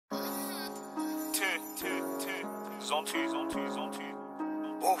Oof,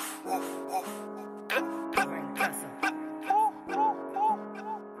 oof, oof.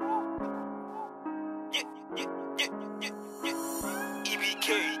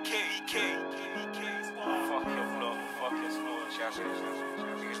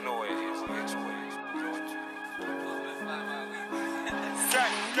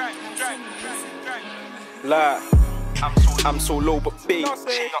 Like, I'm so low but big,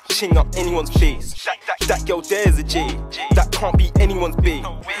 ching up anyone's face. That girl there's a J, that can't be anyone's babe.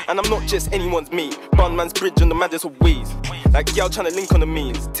 And I'm not just anyone's mate, Bun man's bridge on the maddest of ways. Like gal tryna link on the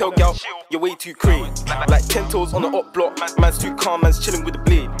means, tell gal you're way too crazy. Like 10 toes on the up block, man's too calm, man's chilling with the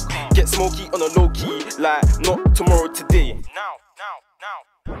blade. Get smoky on a low key, like not tomorrow, today.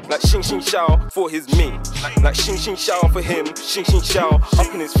 Like shing shing shower for his mate, like shing shing shower for him, shing shing shower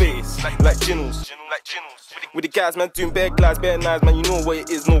up in his face. Like GINNALS, with the guys, man, doing bare glides, bare knives, man, you know what it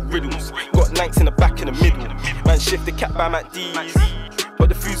is, no riddles. Got nights in the back and the middle, man, shift the cap by Mac D's. But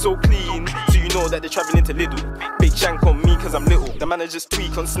the food's so clean, so you know that they're travelling into Lidl. Big shank on me cause I'm little, the man just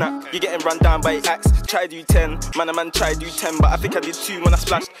tweak on snap. You're getting run down by axe, try do 10, man try do 10. But I think I did 2 when I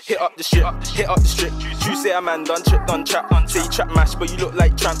splashed, hit up the strip. True say a man done trip, done trap. Say trap mash, but you look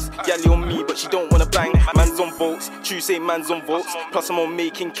like tramps. Yally on me, but she don't wanna bang. Man's on votes, true say man's on votes. Plus I'm on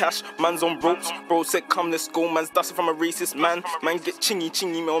making cash, man's on ropes. Bro said come let's go, man's dusting from a racist man. Man get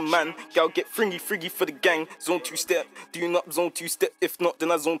chingy man, man. Gal get friggy for the gang. Zone 2 step, do not zone 2 step. If not,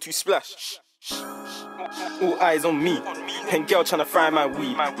 then I zone 2 splash. All eyes on me, and girl tryna fry my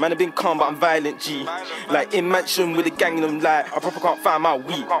weed. Man, I been calm, but I'm violent, G. Like in mansion with a gang in them, like I proper can't find my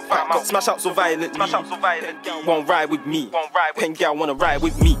weed. Got smash out so violently, won't ride with me. Pen girl wanna ride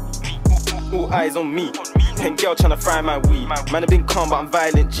with me. All eyes on me, and girl tryna fry my weed. Man, I been calm, but I'm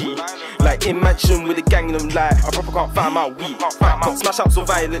violent, G. Like in mansion with a gang in them, like I proper can't find my weed. Got smash out so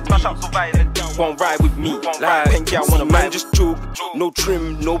violently, won't ride with me. Like pen girl wanna man just joke, no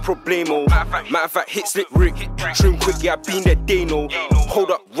trim, no problemo. Matter of fact, hit slick Rick, trim quick, yeah I been there, they know.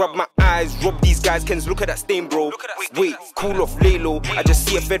 Hold up, rub my eyes, rub these guys, Kens, look at that stain, bro. Wait, cool off, lay low. I just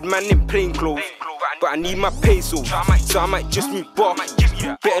see a fed man in plain clothes, but I need my pesos, so I might just move back.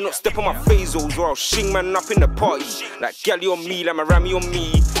 Better not step on my phasals, or I'll shing man up in the party. Like galley on me, like my rammy on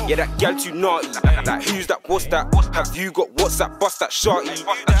me. Yeah, that gal too naughty. Like who's that, what's that? Have you got what's that, bust that shorty?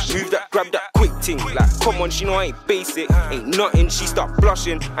 Move that, grab that quick ting. Like come on, she know I ain't basic, ain't nothing, she start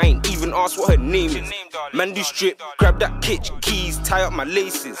blushing. I ain't even asked what her name is. Man do strip, grab that kitchen keys, tie up my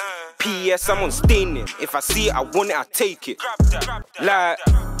laces. P.S. I'm on staining, if I see it, I want it, I take it. Like,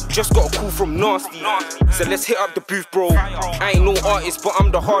 just got a call from NARSTY, so let's hit up the booth, bro. I ain't no artist, but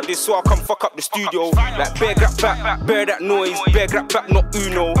I'm the hardest, so I come fuck up the studio. Like, bear grab back, bear that noise, bear grab back, not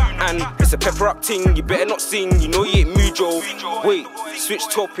Uno. And it's a pepper up ting, you better not sing, you know you ain't Mujo. Wait, switch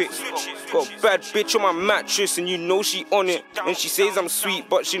topics. Got a bad bitch on my mattress, and you know she on it. And she says I'm sweet,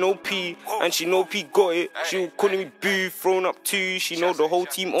 but she know P, and she know P got it. She calling me boo, thrown up 2, she know the whole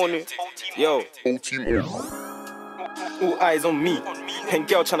team on it. Yo, whole team on. All eyes on me, and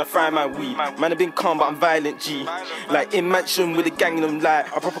girl tryna fry my weed. Man, I been calm, but I'm violent, G. Like in mansion with a gang in them, like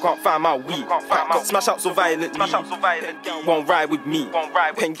I proper can't find my weed. Got smash out so violently, won't ride with me.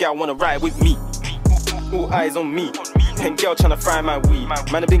 Pen girl wanna ride with me. All eyes on me, and girl tryna fry my weed.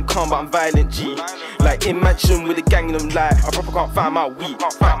 Man, I been calm, but I'm violent, G. Like in mansion with a gang in them, like I proper can't find my weed.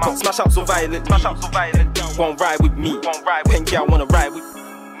 Got smash out so violently, won't ride with me. Pen girl wanna ride with me.